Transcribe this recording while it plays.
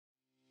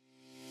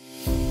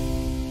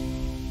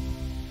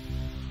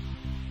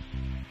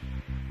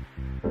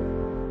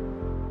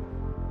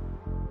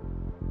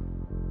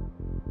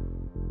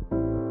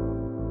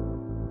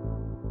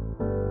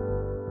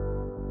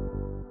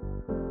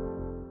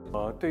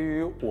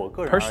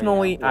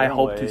Personally, I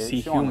hope to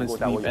see humans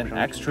live an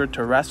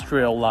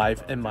extraterrestrial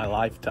life in my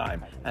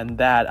lifetime, and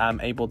that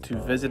I'm able to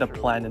visit a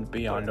planet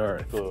beyond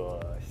Earth.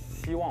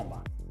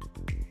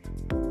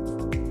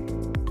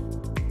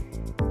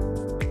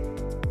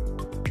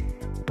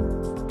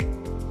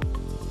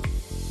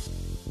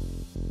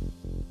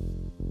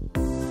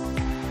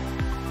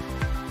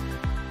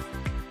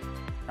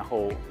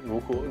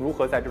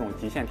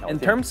 In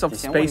terms of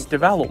space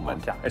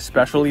development,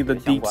 especially the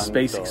Deep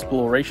Space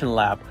Exploration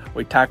Lab,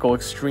 we tackle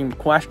extreme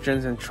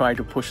questions and try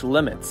to push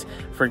limits.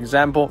 For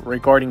example,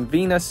 regarding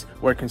Venus,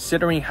 we're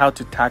considering how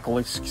to tackle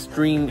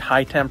extreme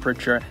high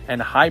temperature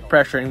and high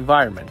pressure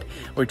environment,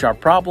 which are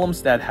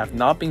problems that have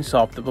not been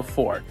solved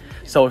before.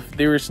 So if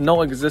there is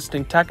no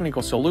existing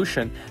technical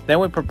solution, then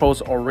we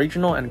propose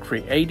original and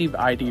creative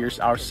ideas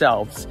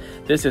ourselves.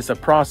 This is a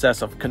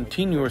process of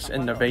continuous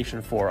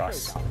innovation for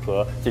us.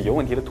 和解决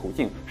问题的途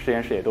径，实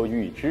验室也都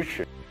予以支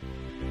持。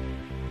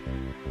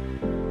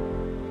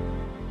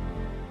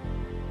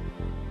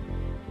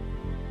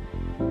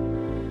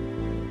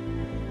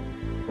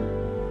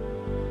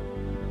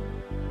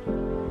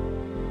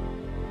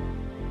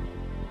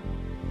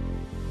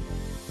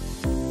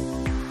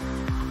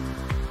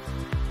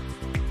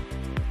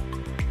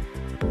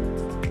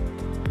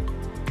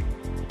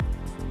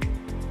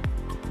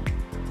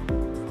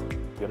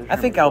I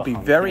think I'll be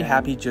very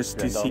happy just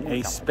to see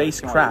a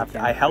spacecraft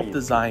I helped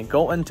design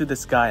go into the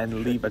sky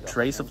and leave a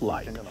trace of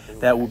light.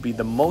 That would be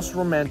the most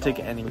romantic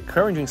and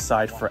encouraging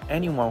sight for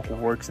anyone who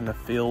works in the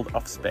field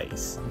of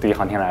space. 对于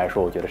航天来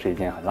说，我觉得是一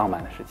件很浪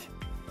漫的事情。